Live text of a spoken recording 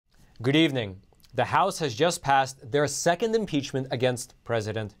Good evening. The House has just passed their second impeachment against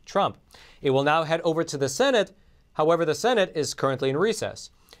President Trump. It will now head over to the Senate. However, the Senate is currently in recess.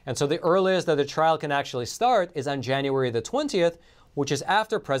 And so the earliest that the trial can actually start is on January the 20th, which is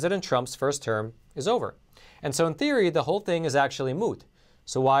after President Trump's first term is over. And so in theory, the whole thing is actually moot.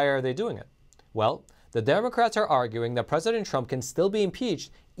 So why are they doing it? Well, the Democrats are arguing that President Trump can still be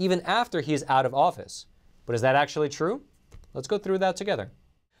impeached even after he's out of office. But is that actually true? Let's go through that together.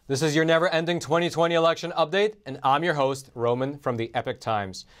 This is your never-ending 2020 election update, and I'm your host, Roman from the Epoch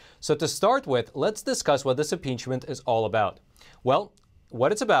Times. So to start with, let's discuss what this impeachment is all about. Well,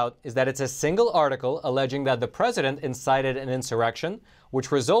 what it's about is that it's a single article alleging that the president incited an insurrection,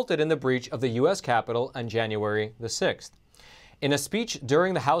 which resulted in the breach of the U.S. Capitol on January the 6th. In a speech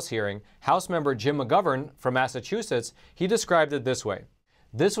during the House hearing, House member Jim McGovern from Massachusetts, he described it this way.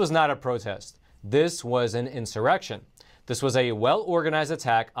 This was not a protest. This was an insurrection. This was a well-organized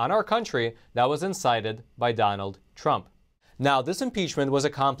attack on our country that was incited by Donald Trump. Now, this impeachment was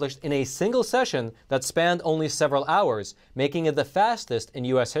accomplished in a single session that spanned only several hours, making it the fastest in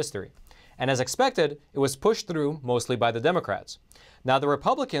U.S. history. And as expected, it was pushed through mostly by the Democrats. Now, the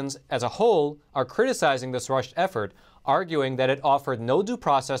Republicans as a whole are criticizing this rushed effort, arguing that it offered no due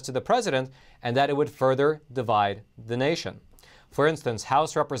process to the president and that it would further divide the nation. For instance,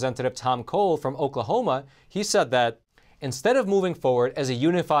 House Representative Tom Cole from Oklahoma, he said that instead of moving forward as a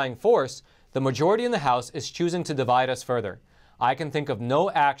unifying force, the majority in the House is choosing to divide us further. I can think of no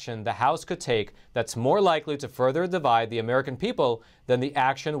action the House could take that's more likely to further divide the American people than the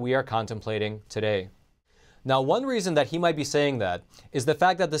action we are contemplating today. Now, one reason that he might be saying that is the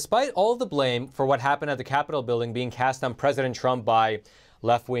fact that despite all of the blame for what happened at the Capitol building being cast on President Trump by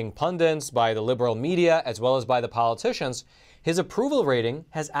left-wing pundits, by the liberal media, as well as by the politicians, his approval rating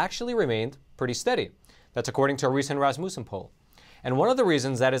has actually remained pretty steady. That's according to a recent Rasmussen poll. And one of the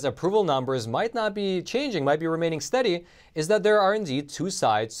reasons that his approval numbers might not be changing, might be remaining steady, is that there are indeed two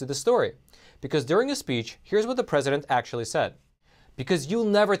sides to the story. Because during his speech, here's what the president actually said. Because you'll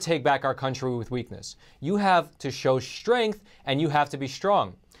never take back our country with weakness. You have to show strength and you have to be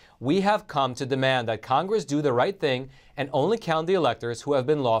strong. We have come to demand that Congress do the right thing and only count the electors who have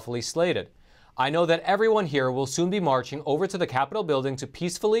been lawfully slated. I know that everyone here will soon be marching over to the Capitol building to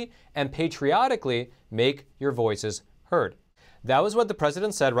peacefully and patriotically make your voices heard. That was what the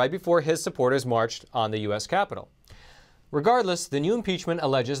president said right before his supporters marched on the U.S. Capitol. Regardless, the new impeachment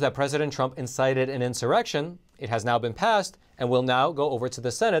alleges that President Trump incited an insurrection. It has now been passed and will now go over to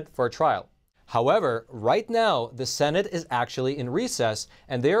the Senate for a trial. However, right now, the Senate is actually in recess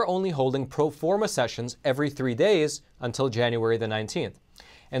and they are only holding pro forma sessions every 3 days until January the 19th.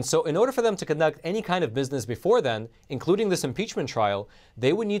 And so in order for them to conduct any kind of business before then, including this impeachment trial,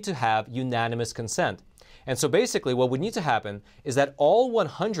 they would need to have unanimous consent. And so basically what would need to happen is that all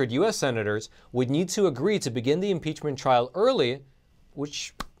 100 U.S. senators would need to agree to begin the impeachment trial early,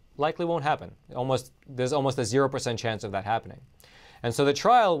 which likely won't happen. There's almost a 0% chance of that happening. And so the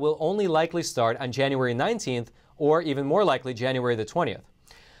trial will only likely start on January 19th or even more likely January the 20th.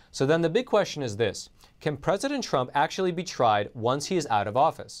 So then the big question is this. Can President Trump actually be tried once he is out of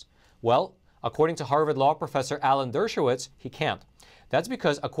office? Well, according to Harvard law professor Alan Dershowitz, he can't. That's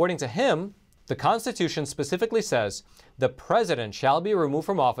because, according to him, the Constitution specifically says the president shall be removed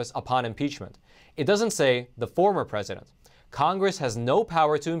from office upon impeachment. It doesn't say the former president. Congress has no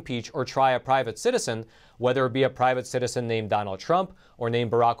power to impeach or try a private citizen, whether it be a private citizen named Donald Trump or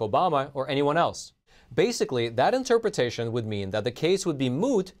named Barack Obama or anyone else. Basically, that interpretation would mean that the case would be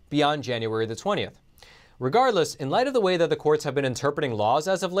moot beyond January the 20th. Regardless, in light of the way that the courts have been interpreting laws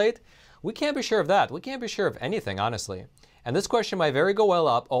as of late, we can't be sure of that. We can't be sure of anything, honestly. And this question might very well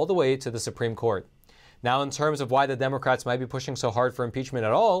up all the way to the Supreme Court. Now, in terms of why the Democrats might be pushing so hard for impeachment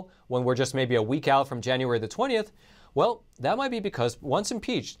at all, when we're just maybe a week out from January the 20th, well, that might be because once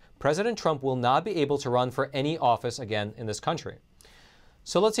impeached, President Trump will not be able to run for any office again in this country.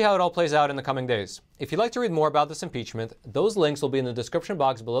 So let's see how it all plays out in the coming days. If you'd like to read more about this impeachment, those links will be in the description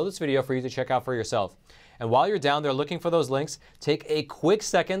box below this video for you to check out for yourself. And while you're down there looking for those links, take a quick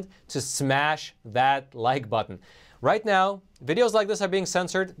second to smash that like button. Right now, videos like this are being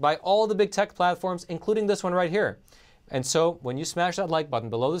censored by all the big tech platforms, including this one right here. And so when you smash that like button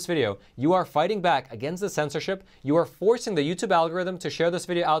below this video, you are fighting back against the censorship. You are forcing the YouTube algorithm to share this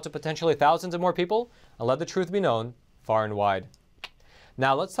video out to potentially thousands of more people and let the truth be known far and wide.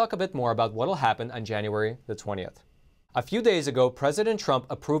 Now let's talk a bit more about what will happen on January the 20th. A few days ago, President Trump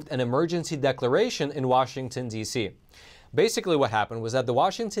approved an emergency declaration in Washington, D.C. Basically what happened was that the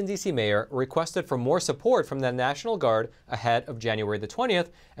Washington, D.C. mayor requested for more support from the National Guard ahead of January the 20th,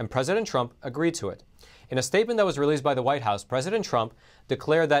 and President Trump agreed to it. In a statement that was released by the White House, President Trump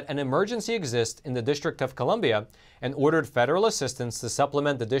declared that an emergency exists in the District of Columbia and ordered federal assistance to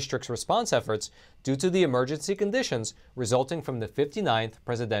supplement the district's response efforts due to the emergency conditions resulting from the 59th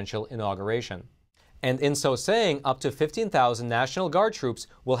presidential inauguration. And in so saying, up to 15,000 National Guard troops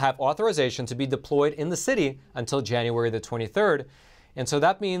will have authorization to be deployed in the city until January the 23rd. And so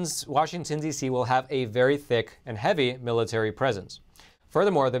that means Washington, D.C. will have a very thick and heavy military presence.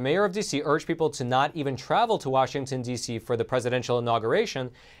 Furthermore, the mayor of D.C. urged people to not even travel to Washington, D.C. for the presidential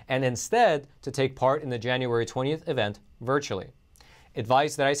inauguration and instead to take part in the January 20th event virtually.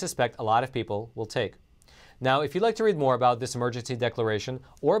 Advice that I suspect a lot of people will take. Now, if you'd like to read more about this emergency declaration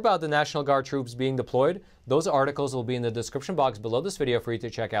or about the National Guard troops being deployed, those articles will be in the description box below this video for you to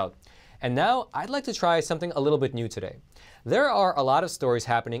check out. And now, I'd like to try something a little bit new today. There are a lot of stories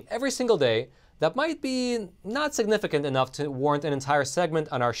happening every single day that might be not significant enough to warrant an entire segment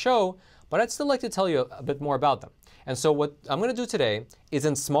on our show, but I'd still like to tell you a bit more about them. And so what I'm going to do today is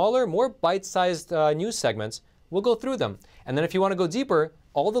in smaller, more bite-sized news segments, we'll go through them. And then if you want to go deeper,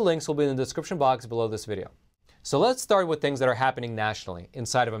 all the links will be in the description box below this video. So let's start with things that are happening nationally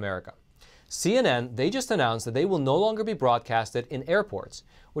inside of America. CNN, they just announced that they will no longer be broadcasted in airports,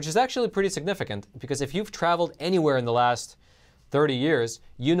 which is actually pretty significant because if you've traveled anywhere in the last 30 years,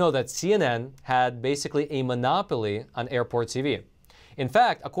 you know that CNN had basically a monopoly on airport TV. In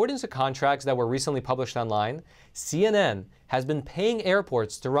fact, according to contracts that were recently published online, CNN has been paying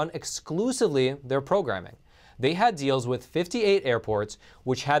airports to run exclusively their programming. They had deals with 58 airports,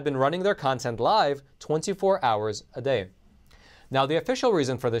 which had been running their content live 24 hours a day. Now, the official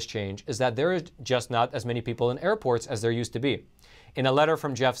reason for this change is that there are just not as many people in airports as there used to be. In a letter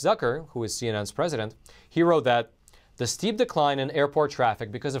from Jeff Zucker, who is CNN's president, he wrote that the steep decline in airport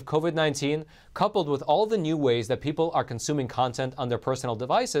traffic because of COVID-19, coupled with all the new ways that people are consuming content on their personal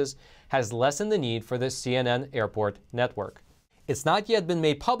devices, has lessened the need for the CNN airport network. It's not yet been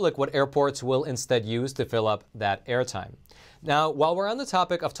made public what airports will instead use to fill up that airtime. Now, while we're on the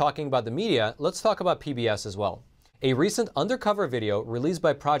topic of talking about the media, let's talk about PBS as well. A recent undercover video released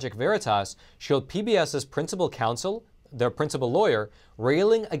by Project Veritas showed PBS's principal counsel, their principal lawyer,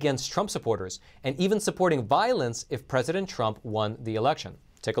 railing against Trump supporters and even supporting violence if President Trump won the election.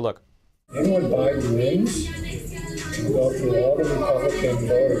 Take a look. Anyone Biden wins, will go through all the Republican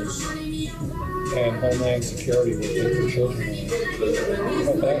voters, and Homeland Security will take the children away.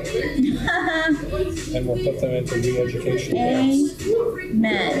 Okay? And we'll put them into re-education camps.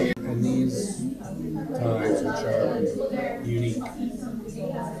 Amen. In these times, which are unique,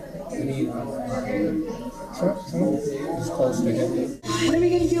 I mean, Trump is close to Hitler. What are we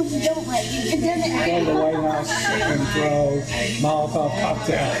going to do if we don't like you? Go to the White House and throw Balmakov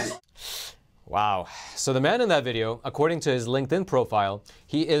cocktails. Wow. So the man in that video, according to his LinkedIn profile,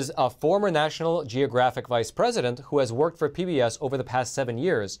 he is a former National Geographic vice president who has worked for PBS over the past 7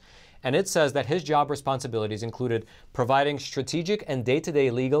 years. And it says that his job responsibilities included providing strategic and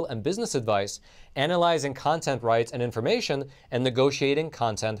day-to-day legal and business advice, analyzing content rights and information, and negotiating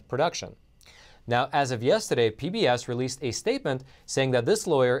content production. Now, as of yesterday, PBS released a statement saying that this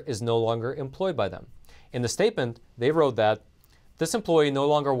lawyer is no longer employed by them. In the statement, they wrote that this employee no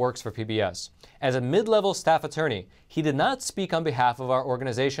longer works for PBS. As a mid-level staff attorney, he did not speak on behalf of our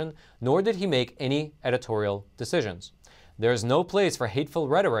organization, nor did he make any editorial decisions. There is no place for hateful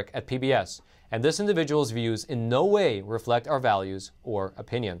rhetoric at PBS, and this individual's views in no way reflect our values or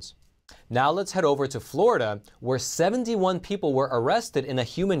opinions. Now let's head over to Florida, where 71 people were arrested in a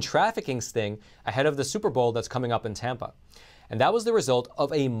human trafficking sting ahead of the Super Bowl that's coming up in Tampa. And that was the result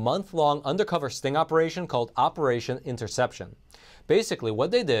of a month-long undercover sting operation called Operation Interception. Basically,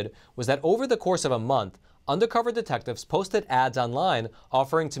 what they did was that over the course of a month, undercover detectives posted ads online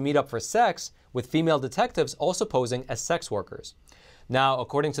offering to meet up for sex, with female detectives also posing as sex workers. Now,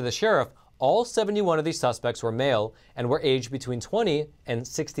 according to the sheriff, all 71 of these suspects were male and were aged between 20 and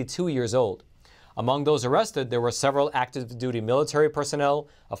 62 years old. Among those arrested, there were several active-duty military personnel,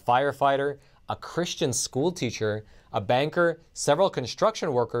 a firefighter, a Christian school teacher, a banker, several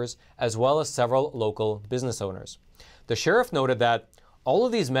construction workers, as well as several local business owners. The sheriff noted that all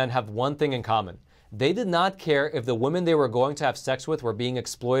of these men have one thing in common. They did not care if the women they were going to have sex with were being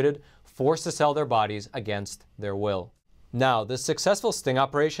exploited, forced to sell their bodies against their will. Now, this successful sting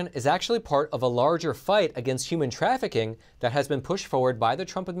operation is actually part of a larger fight against human trafficking that has been pushed forward by the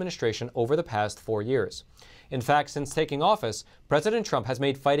Trump administration over the past 4 years. In fact, since taking office, President Trump has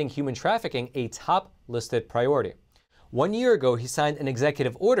made fighting human trafficking a top-listed priority. 1 year ago, he signed an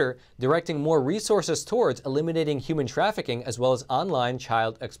executive order directing more resources towards eliminating human trafficking as well as online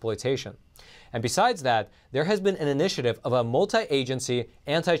child exploitation. And besides that, there has been an initiative of a multi-agency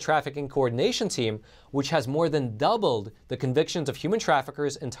anti-trafficking coordination team which has more than doubled the convictions of human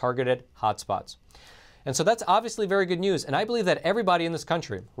traffickers in targeted hotspots. And so that's obviously very good news, and I believe that everybody in this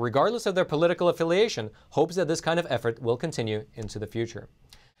country, regardless of their political affiliation, hopes that this kind of effort will continue into the future.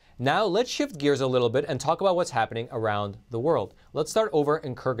 Now let's shift gears a little bit and talk about what's happening around the world. Let's start over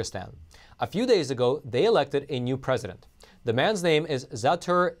in Kyrgyzstan. A few days ago, they elected a new president. The man's name is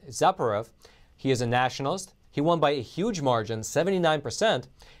Zatur Zaparov. He is a nationalist. He won by a huge margin, 79%.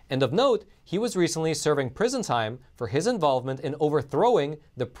 And of note, he was recently serving prison time for his involvement in overthrowing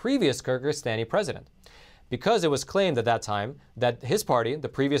the previous Kyrgyzstani president, because it was claimed at that time that his party, the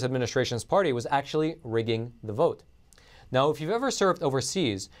previous administration's party, was actually rigging the vote. Now, if you've ever served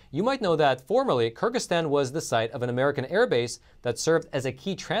overseas, you might know that formerly Kyrgyzstan was the site of an American airbase that served as a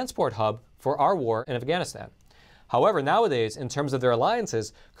key transport hub for our war in Afghanistan. However, nowadays, in terms of their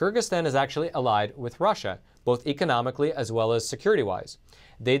alliances, Kyrgyzstan is actually allied with Russia, both economically as well as security-wise.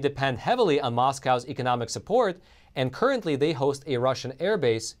 They depend heavily on Moscow's economic support, and currently they host a Russian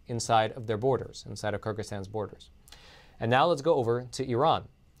airbase inside of their borders, inside of Kyrgyzstan's borders. And now let's go over to Iran.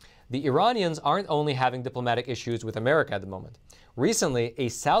 The Iranians aren't only having diplomatic issues with America at the moment. Recently, a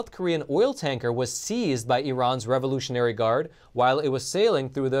South Korean oil tanker was seized by Iran's Revolutionary Guard while it was sailing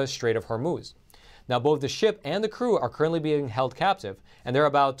through the Strait of Hormuz. Now, both the ship and the crew are currently being held captive, and there are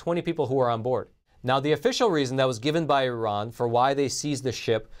about 20 people who are on board. Now, the official reason that was given by Iran for why they seized the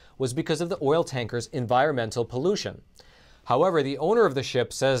ship was because of the oil tanker's environmental pollution. However, the owner of the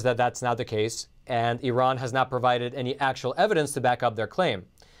ship says that that's not the case, and Iran has not provided any actual evidence to back up their claim.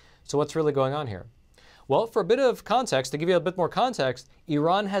 So what's really going on here? Well, for a bit of context, to give you a bit more context,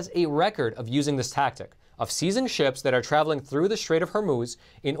 Iran has a record of using this tactic, of seizing ships that are traveling through the Strait of Hormuz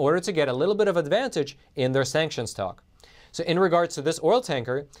in order to get a little bit of advantage in their sanctions talk. So in regards to this oil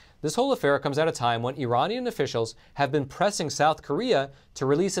tanker, this whole affair comes at a time when Iranian officials have been pressing South Korea to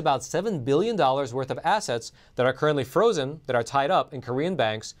release about $7 billion worth of assets that are currently frozen, that are tied up in Korean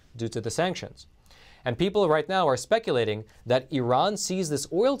banks due to the sanctions. And people right now are speculating that Iran seized this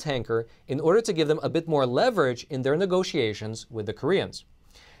oil tanker in order to give them a bit more leverage in their negotiations with the Koreans.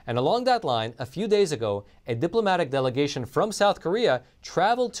 And along that line, a few days ago, a diplomatic delegation from South Korea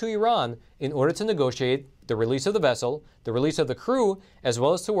traveled to Iran in order to negotiate the release of the vessel, the release of the crew, as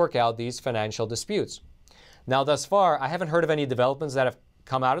well as to work out these financial disputes. Now, thus far, I haven't heard of any developments that have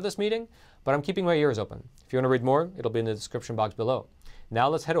come out of this meeting, but I'm keeping my ears open. If you want to read more, it'll be in the description box below. Now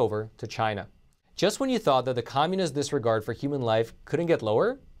let's head over to China. Just when you thought that the communist disregard for human life couldn't get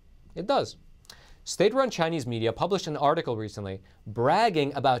lower, it does. State-run Chinese media published an article recently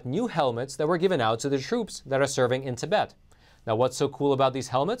bragging about new helmets that were given out to the troops that are serving in Tibet. Now, what's so cool about these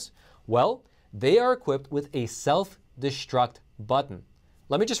helmets? Well, they are equipped with a self-destruct button.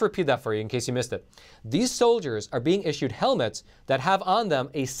 Let me just repeat that for you in case you missed it. These soldiers are being issued helmets that have on them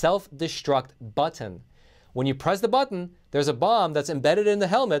a self-destruct button. When you press the button, there's a bomb that's embedded in the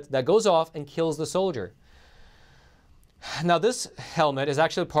helmet that goes off and kills the soldier. Now, this helmet is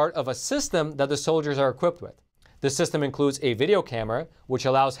actually part of a system that the soldiers are equipped with. This system includes a video camera, which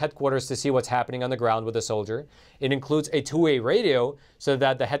allows headquarters to see what's happening on the ground with the soldier. It includes a two-way radio so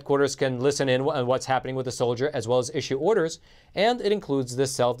that the headquarters can listen in on what's happening with the soldier as well as issue orders. And it includes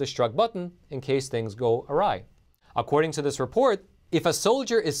this self-destruct button in case things go awry. According to this report, if a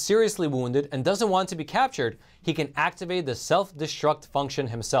soldier is seriously wounded and doesn't want to be captured, he can activate the self-destruct function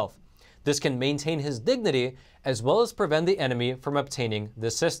himself. This can maintain his dignity as well as prevent the enemy from obtaining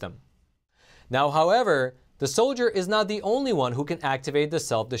this system. Now, however, the soldier is not the only one who can activate the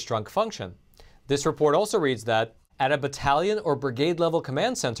self-destruct function. This report also reads that at a battalion or brigade level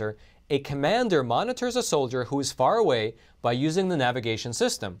command center, a commander monitors a soldier who is far away by using the navigation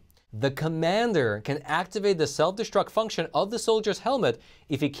system. The commander can activate the self-destruct function of the soldier's helmet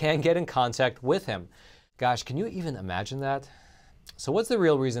if he can't get in contact with him. Gosh, can you even imagine that? So what's the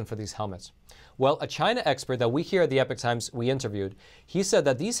real reason for these helmets? Well, a China expert that we here at the Epoch Times we interviewed, he said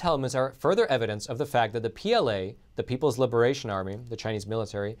that these helmets are further evidence of the fact that the PLA, the People's Liberation Army, the Chinese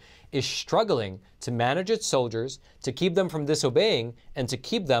military, is struggling to manage its soldiers, to keep them from disobeying, and to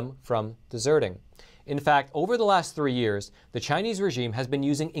keep them from deserting. In fact, over the last 3 years, the Chinese regime has been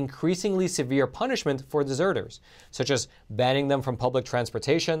using increasingly severe punishment for deserters, such as banning them from public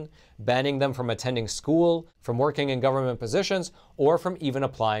transportation, banning them from attending school, from working in government positions, or from even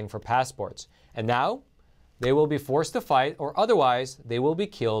applying for passports. And now, they will be forced to fight, or otherwise, they will be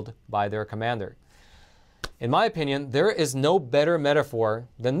killed by their commander. In my opinion, there is no better metaphor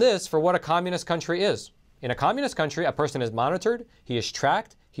than this for what a communist country is. In a communist country, a person is monitored, he is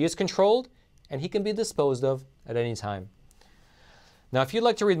tracked, he is controlled, and he can be disposed of at any time. Now, if you'd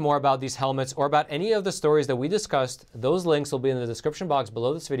like to read more about these helmets or about any of the stories that we discussed, those links will be in the description box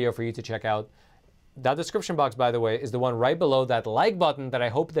below this video for you to check out. That description box, by the way, is the one right below that like button that I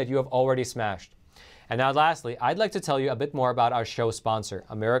hope that you have already smashed. And now lastly, I'd like to tell you a bit more about our show sponsor,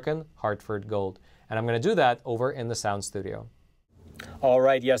 American Hartford Gold. And I'm going to do that over in the sound studio. All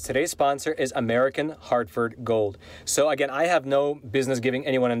right, yes, today's sponsor is American Hartford Gold. So again, I have no business giving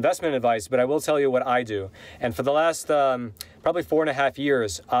anyone investment advice, but I will tell you what I do. And for the last probably 4.5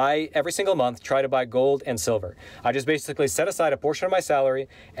 years, I, every single month, try to buy gold and silver. I just basically set aside a portion of my salary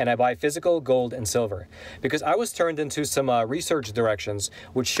and I buy physical gold and silver. Because I was turned into some research directions,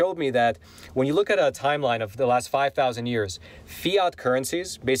 which showed me that when you look at a timeline of the last 5,000 years, fiat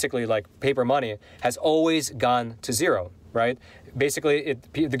currencies, basically like paper money, has always gone to zero. Right? Basically,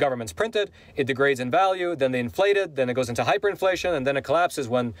 the government's printed, it degrades in value, then they inflate it, then it goes into hyperinflation, and then it collapses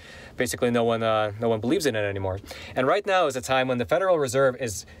when basically no one believes in it anymore. And right now is a time when the Federal Reserve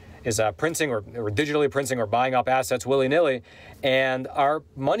is printing or digitally printing or buying up assets willy-nilly, and our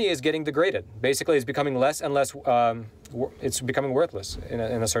money is getting degraded. Basically, it's becoming less and less, it's becoming worthless in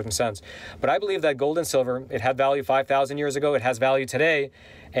a certain sense. But I believe that gold and silver, it had value 5,000 years ago, it has value today,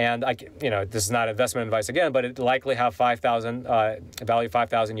 and this is not investment advice again, but it likely have value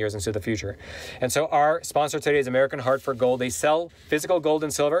 5,000 years into the future. And so our sponsor today is American Hartford Gold. They sell physical gold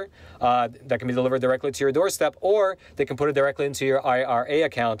and silver that can be delivered directly to your doorstep, or they can put it directly into your IRA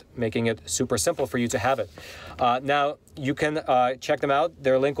account, making it super simple for you to have it. Now, you can check them out.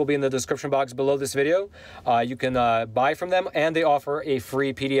 Their link will be in the description box below this video. You can buy from them, and they offer a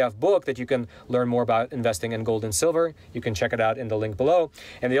free PDF book that you can learn more about investing in gold and silver. You can check it out in the link below.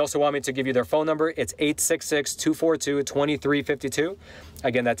 And they also want me to give you their phone number. It's 866-242-2352.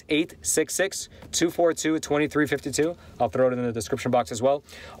 Again, that's 866-242-2352. I'll throw it in the description box as well.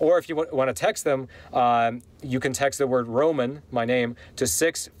 Or if you want to text them, you can text the word Roman, my name, to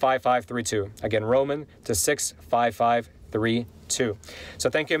 65532. Again, Roman to 65532. So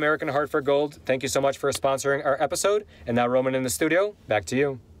thank you, American Hartford Gold. Thank you so much for sponsoring our episode. And now, Roman in the studio, back to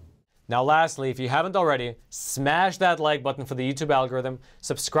you. Now lastly, if you haven't already, smash that like button for the YouTube algorithm.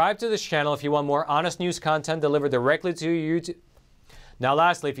 Subscribe to this channel if you want more honest news content delivered directly to your YouTube. Now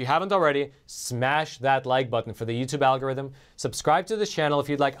lastly, if you haven't already, smash that like button for the YouTube algorithm. Subscribe to this channel if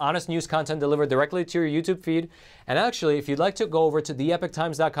you'd like honest news content delivered directly to your YouTube feed. And actually, if you'd like to go over to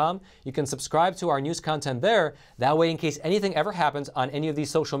theepochtimes.com, you can subscribe to our news content there. That way, in case anything ever happens on any of these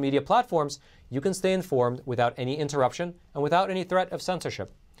social media platforms, you can stay informed without any interruption and without any threat of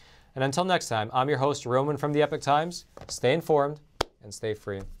censorship. And until next time, I'm your host, Roman from the Epoch Times. Stay informed and stay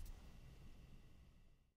free.